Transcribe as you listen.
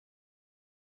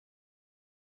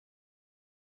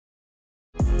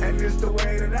And it's the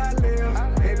way that I live.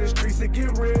 In the streets it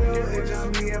get real. It's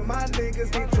just me and my niggas,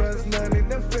 can't trust none in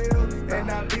the field. And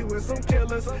I be with some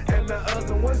killers, and the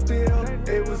other ones deal.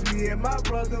 It was me and my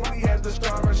brother, we had to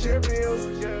start and share bills.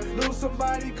 Lose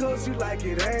somebody cause you like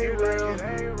it ain't real.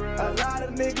 A lot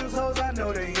of niggas hoes, I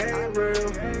know they ain't real.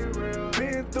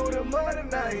 Been through the mud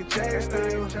and I ain't changed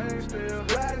still.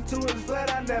 Riding to his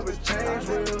flat, I never changed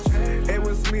wheels. It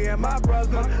was me and my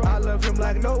brother, I love him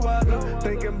like no other.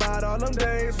 Thinking about all them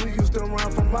days we used to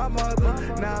run from my mother.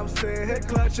 Now I'm sitting here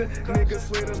clutching, niggas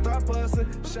swear to start busting.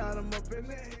 Shot him up in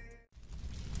the head.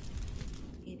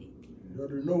 You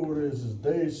already know what it is. It's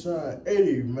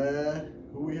daeshaunw, man.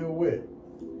 Who we here with?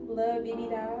 Love, baby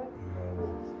dog.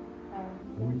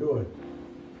 What we doing?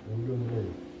 What we doing today?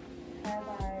 Have I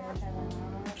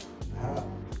How?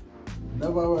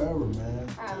 Never ever, man.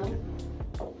 I have.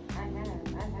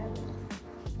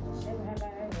 Never have I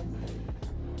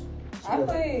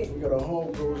ever. We got a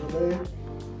homegirl today.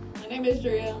 My name is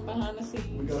Drea. I'm behind the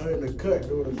scenes. We got her in the cut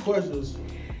doing the questions.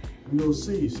 We gonna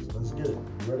see. Let's get it. You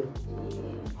ready?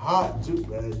 Hot too,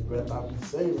 man. You better not be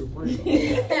saving free.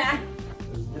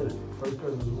 Let's get it. First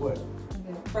question is what?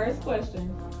 Okay. First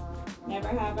question. Never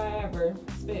have I ever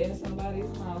spit in somebody's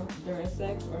mouth during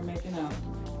sex or making out.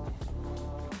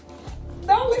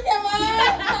 Don't look at mine.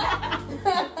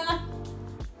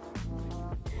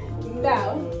 No.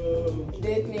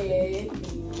 This is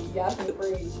y'all some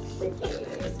freaks.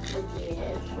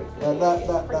 That's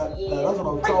what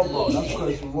I'm talking about. That's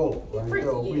question one. Right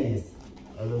there, we.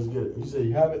 Let's get it. You say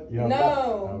you have it? You have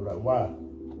no. I'm like, why?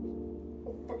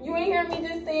 You ain't hear me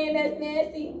just saying that's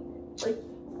nasty?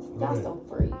 Y'all some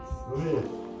freaks. Go ahead.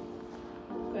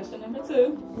 Question number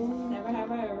 2. Never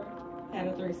have I ever had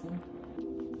a threesome.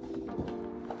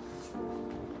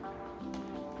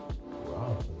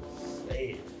 Wow.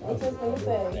 What you gonna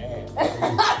say?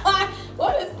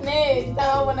 What a snitch. I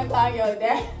don't want to call your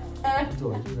dad. I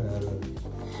told you that.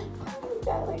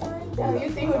 You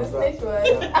see who the snitch was.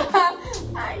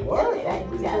 I ain't What?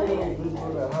 telling.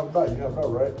 How about you? Have that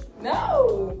right?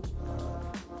 No.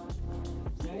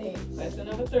 Okay. Question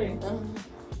number 3.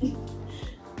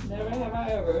 Never have I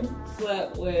ever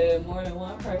slept with more than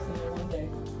one person in one day.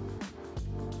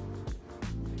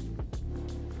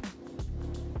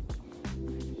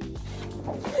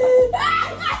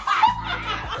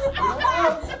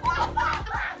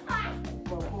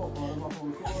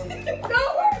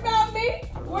 Don't worry about me.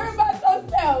 Worry about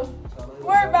yourself.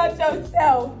 Worry about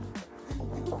yourself.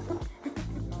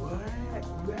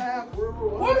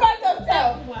 Worry about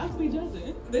yourself. Why is we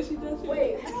judging? Did she judge you?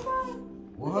 Wait, have I?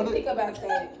 What do you think about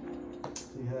that?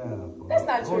 That's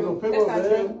not true. That's not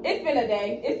true. It's been a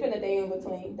day. It's been a day in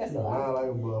between. That's a lie.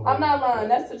 I'm not lying.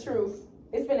 That's the truth.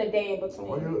 It's been a day in between.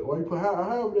 Why you put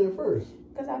how over there first?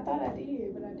 Because I thought I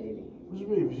did, but I didn't. What you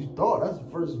mean? If you thought, that's the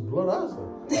first blood I saw.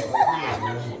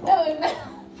 No, it's not.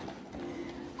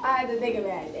 I had to think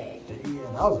about it. Damn,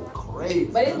 that was crazy.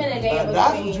 But it's been a day in between.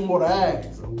 That's what you want to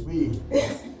ask. So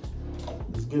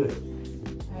let's get it.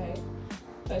 Alright.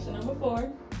 Question number 4.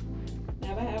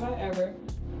 Never have I ever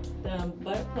done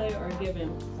butt play or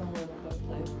given someone a butt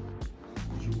play.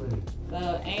 What you mean?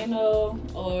 So anal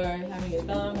or having your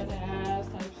thumb in the ass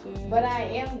type shit. But I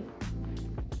am.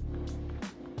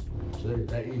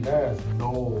 That eating ass,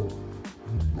 no.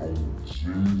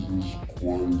 Jesus Christ,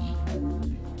 no.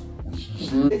 What she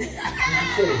said? What you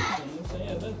say?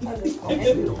 I see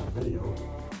it on video.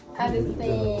 I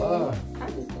understand.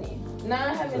 No, I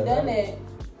haven't done that.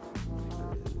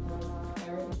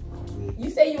 You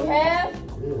say you have?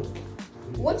 Yeah.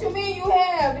 What you mean you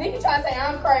have? And then you try to say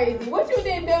I'm crazy. What you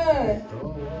done done? I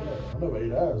never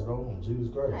ate ass though. Jesus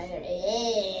Christ. I never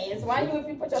ass. Why you if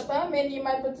you put your thumb in it, you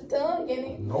might put your tongue in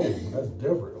it? No, that's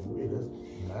different.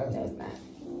 That's nasty. No, it's not.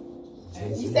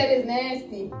 You said it's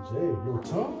nasty. Jay, your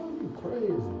tongue? You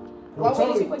crazy. Why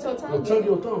wouldn't you put your tongue in it?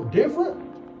 Your tongue different?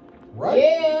 Right?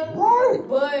 Yeah. Right.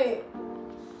 But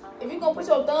if you gonna put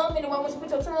your thumb in it, why wouldn't you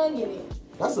put your tongue in it?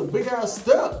 That's a big ass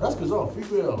step. That's because I'm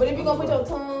female. But if you gonna put your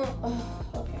tongue,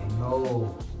 okay.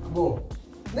 No. Come on.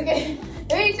 Look at you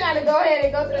ain't trying to go ahead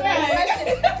and go to the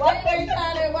next question. Why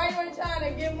you ain't trying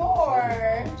to get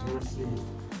more?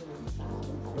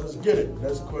 Let's get it.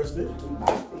 Next question.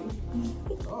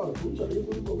 Oh,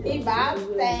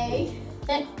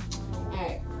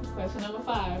 Alright, question number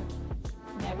 5.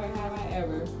 Never have I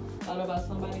ever thought about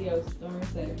somebody else during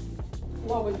sex.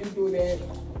 Why would you do that?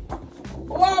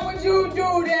 Why would you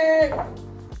do that?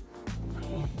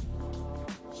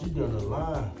 She done a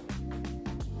lie.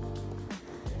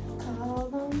 Tell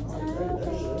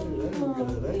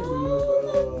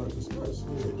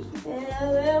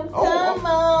them, come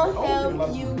on, help lot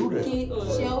of people do that.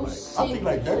 I think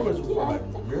like that question was for like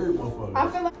married motherfuckers.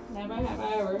 I feel like Never have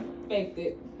I ever faked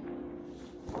it.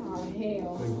 oh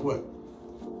hell. Like what?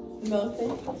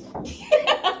 Nothing.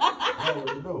 I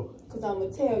already know. Cause I'ma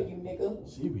tell you, nigga.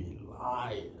 She be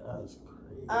lying. That's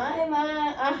crazy. I ain't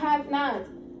lying. I have not.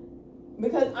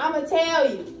 Because I'ma tell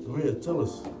you. Go ahead, tell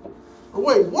us. Oh,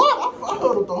 wait, what? I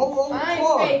heard of the whole I ain't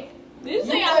part. fake. Did you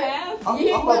say I have? I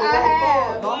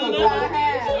have. No,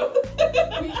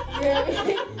 You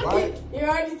Right? You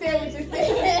already said what you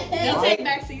said. Don't take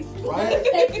back seats. Right?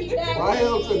 Right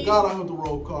hell to God, I heard the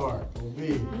roll card for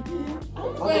me. I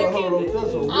heard of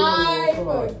this one.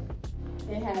 I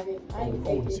didn't have it. I ain't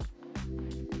fake it.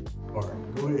 All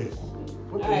right, go ahead.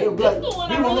 What the Alright, hell? this the one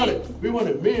I really... We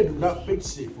wanted men to not fake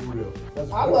shit for real.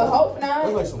 That's I would hope not.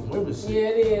 That's like some women shit. Yeah,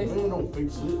 it is. Men don't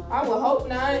fake shit. I would hope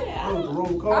not. I heard the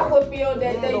roll I card. would feel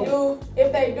that they do.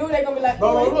 If they do, they're gonna be like,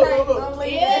 No, look. I'm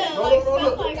leaving. Yeah, No, like no, look.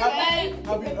 stuff like Have that. you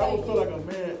ever felt like a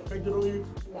man faked it on you?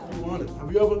 You want it?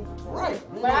 Have you ever? Right.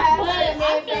 But I have But had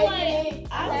a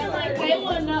I man feel like they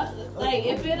would not, like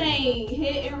if it ain't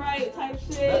hitting right type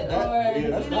shit, yeah, or that's you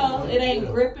know, definitely- it ain't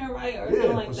yeah. gripping right or Yeah,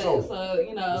 something like for that. sure. So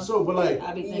you know, So, but like,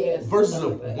 I be thinking versus stuff a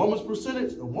like that. woman's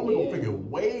percentage, a woman gonna figure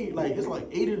way, like, it's like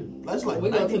 80, that's like We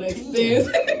go to the 90.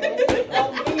 extent,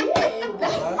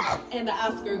 and the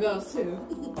Oscar goes to.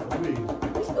 We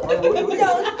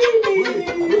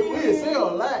didn't say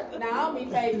all that. Nah, I'll be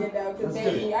faking it though, cause That's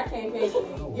baby, good. I can't fake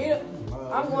it.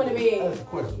 I'm going to bed. That's the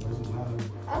question.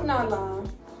 I'm not lying.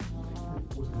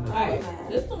 Alright,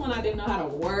 this is the one I didn't know how to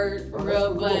word for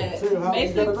real, but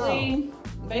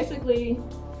basically,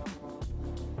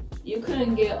 you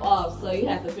couldn't get off, so you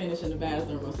had to finish in the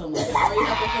bathroom or something like that, or you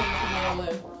have to finish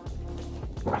another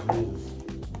way.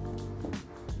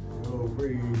 Yo,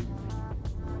 breathe.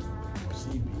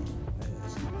 CB.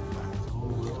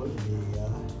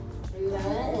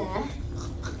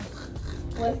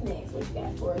 What's next? What you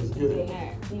got for us? Let's get it.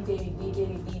 DJ.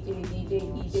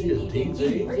 She a DJ?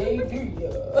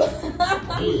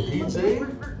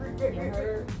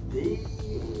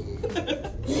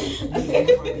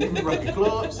 You run the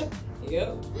clubs?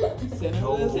 Yep. Center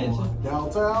of attention.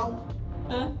 Downtown?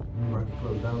 Huh? You run the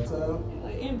club downtown?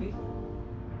 Like envy.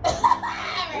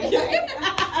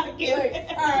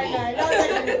 Alright,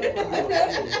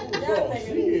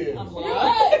 I'm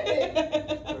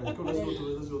Let's go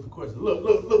to the question.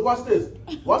 Look, watch this.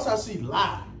 Watch how she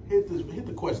lie. Hit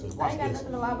the question. I Watch ain't got this.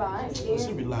 nothing to lie about. I ain't She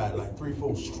scared. be lying like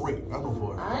 3-4 straight. I know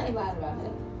for her. I ain't lying about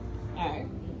it. Alright.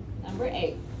 Number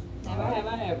 8. Never have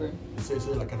I ever. You say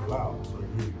like kind of loud. So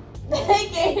you They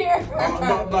can't hear.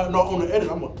 no, on the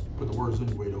edit, I'm going to put the words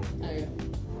anyway, though. Okay.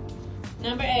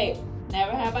 Number 8.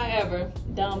 Never have I ever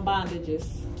done bondages.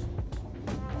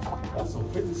 That's some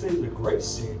 50 Shades of Grey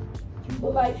shit.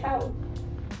 But like how?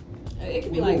 It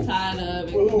could be like tied up.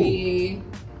 It could be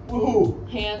Woohoo!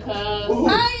 handcuffs. Woohoo.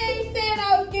 I ain't saying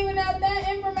I was giving out that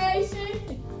information.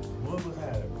 What was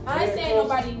that? I ain't saying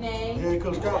nobody's name.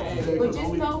 Handcuffs count. But Handcuffs just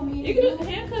only. know me. You can do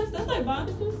handcuffs. That's like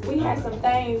bondages. We had some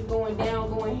things going down,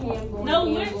 going ham, going No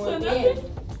in, links or going nothing. in.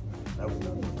 That was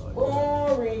nothing.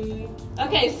 Boring.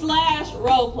 Okay, /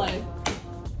 role play.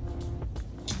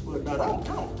 But no, that don't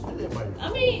count. Everybody- I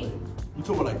mean, you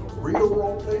talking about like a real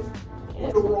role play?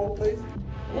 Real role play?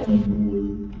 It's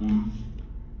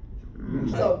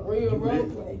a real role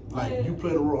play. Like you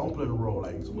play the role, I'm playing the role.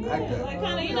 Like some yeah, actor. like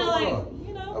kind of, you know, I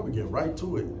like, would get right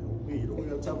to it. We don't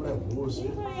got time for that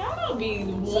bullshit. Y'all don't be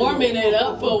warming it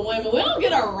up for women. We don't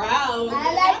get aroused.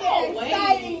 I like Y'all it don't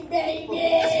exciting, baby.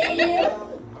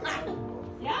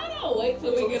 Y'all don't wait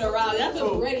till we get aroused. Y'all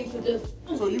just ready to just.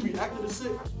 So you be acting the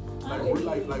shit? Like real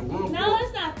No,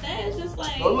 it's not that. It's just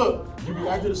like. No, look, you be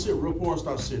acting the shit, real porn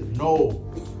star shit. No,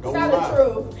 don't Tell lie. the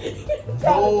truth.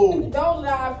 No. Don't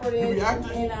lie for this. You be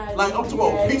acting and like I'm talking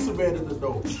about pizza man at the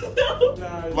door.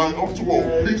 Like I'm talking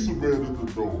about pizza man at the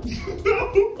door. She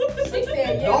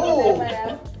said, yeah, No.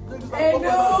 laugh. Niggas like, And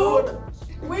motherfucker,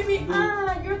 dude, we be,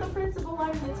 you're the principal,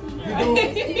 I'm the teacher.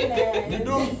 You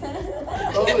do?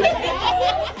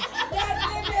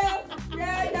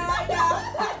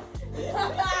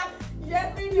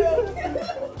 Yes, we do.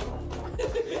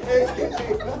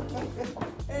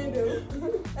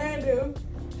 And do.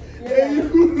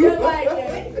 You're like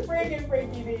that. Freaking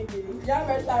freaky dinky. Y'all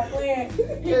better stop playing.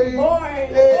 He's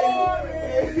boring.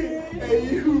 Hey,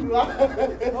 you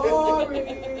lying. Boring.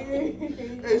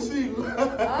 Hey, she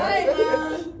lying. I ain't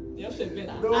lying. Your shit been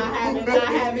out. No, I haven't.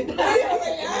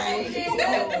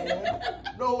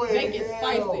 No way. Make it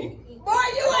spicy. Boy,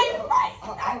 you ain't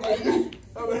spicy.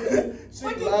 She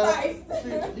What you lied.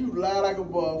 spice? You lied like a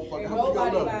motherfucker. How many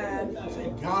Nobody got lied. She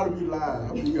gotta be lying.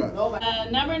 How many got? Nobody.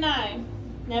 Number 9.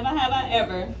 Never have I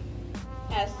ever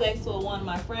had sex with one of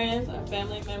my friends, a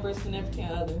family member,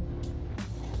 significant other.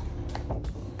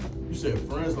 You said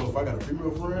friends, so if I got a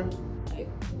female friend?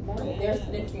 Like, Their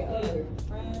significant other.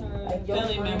 Friend or Like your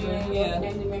family friend, member, your yeah.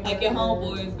 family member, Like your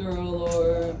homeboy's girl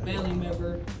or family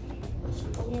member.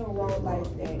 You don't roll like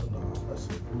that. Nah, that's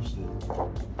some bullshit.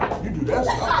 You do that,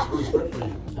 so I have respect for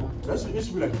you. That's it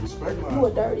should be like a respect line. You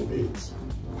a dirty bitch.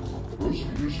 You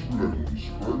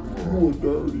a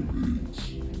dirty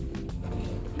bitch.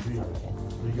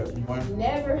 You mind?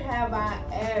 Never have I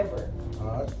ever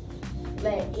Alright.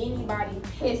 let anybody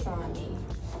piss on me.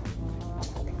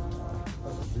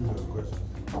 That's a female question.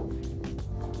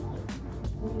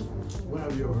 When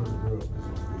have you ever heard a girl piss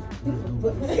on you?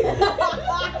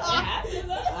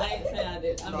 I ain't saying I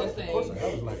did. I'm just saying. Of course,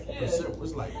 that was like,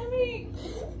 it's like I mean,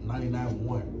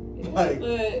 99.1. Like, but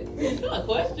it's still a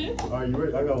question. are you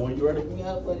ready? I got one. You ready?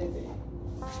 Yeah, what is it?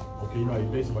 Okay, you know how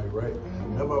you date somebody, right?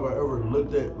 Have I ever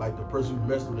looked at like the person you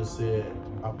messed with and said,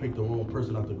 I picked the wrong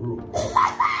person out the group?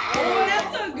 Oh,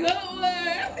 that's a good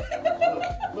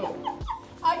Look.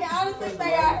 I can honestly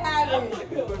say I haven't. I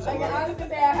can honestly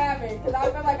say I haven't. Because I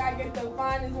feel like I get the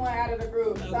finest one out of the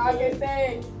group. So I can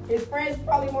say his friends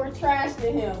probably more trash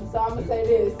than him. So I'm going to say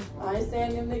this. I ain't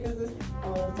saying them niggas is,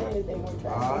 I'm saying they more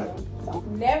trash than him. So,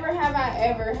 never have I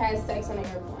ever had sex on an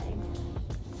airplane.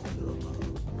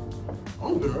 I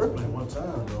only been on an airplane one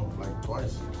time though, like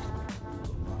twice.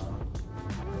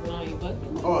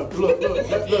 Oh, look.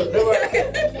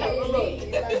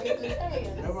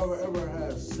 Have I ever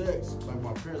had sex like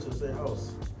my parents in the same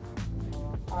house?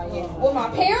 Oh yeah. With my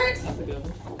parents? That's a good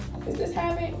one. Is this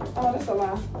habit? Oh, that's a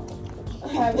lie.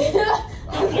 Habit.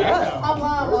 Yeah. I'm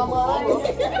lying, mama.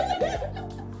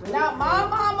 Not my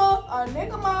mama or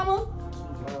nigga mama.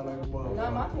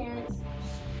 Not my parents.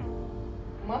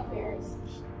 My parents.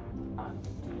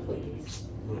 Please.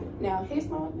 Now his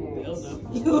mama parents.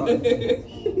 Not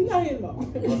his mama.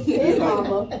 His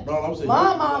mama. No, I'm saying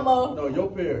my mama. No, your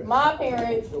parents. My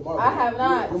parents. I have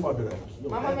not. Your mother.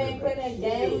 My mama ain't playing that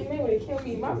game. They would have killed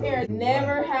me. My parents.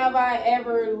 Never have I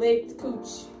ever licked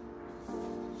cooch.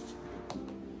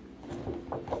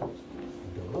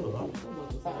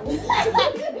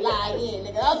 Lie again,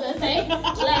 nigga. I was gonna say,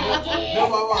 lie again.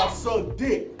 Never have I sucked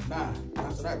dick. Nah,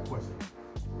 answer that question.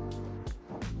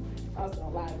 I was gonna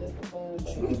lie just for fun.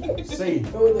 Say,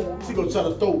 she gonna try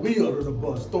to throw me under the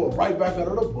bus. Throw it right back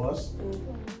under the bus.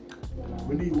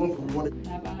 We need one from one.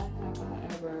 Have I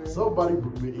ever Somebody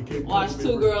it can't watch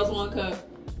Two Girls, One Cup?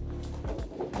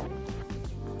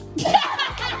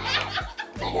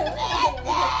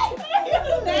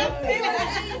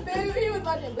 He was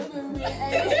watching boo-boo.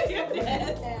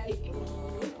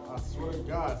 I swear to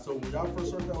God. So when y'all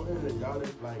first heard that on the internet, y'all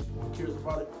didn't like when curious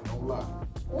about it. Don't lie.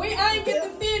 I didn't get to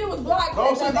see it. It was blocked.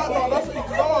 No, that's what you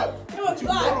saw it. It was You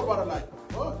blocked. know about it like,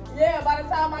 fuck. Yeah, by the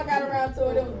time I got around to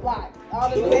it, it was blocked. All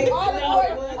the boys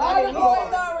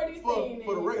already seen it.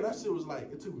 For the record, that shit was like,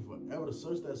 it took me forever to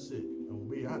search that shit. And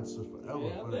me, I had to search forever.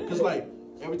 Because like,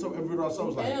 every video I saw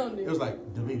was like, it was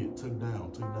like, deleted, took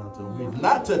down to me.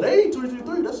 Not today,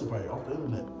 2023, that shit probably off the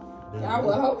internet. I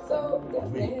would hope so.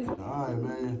 Alright,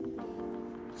 man.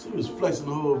 She was flexing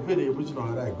the whole video, but you know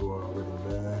how that go already,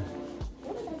 man.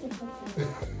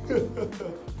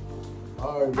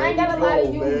 Alright, man. I ain't gotta lie to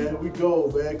you. Man. We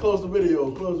go, man. Close the video,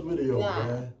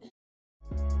 man.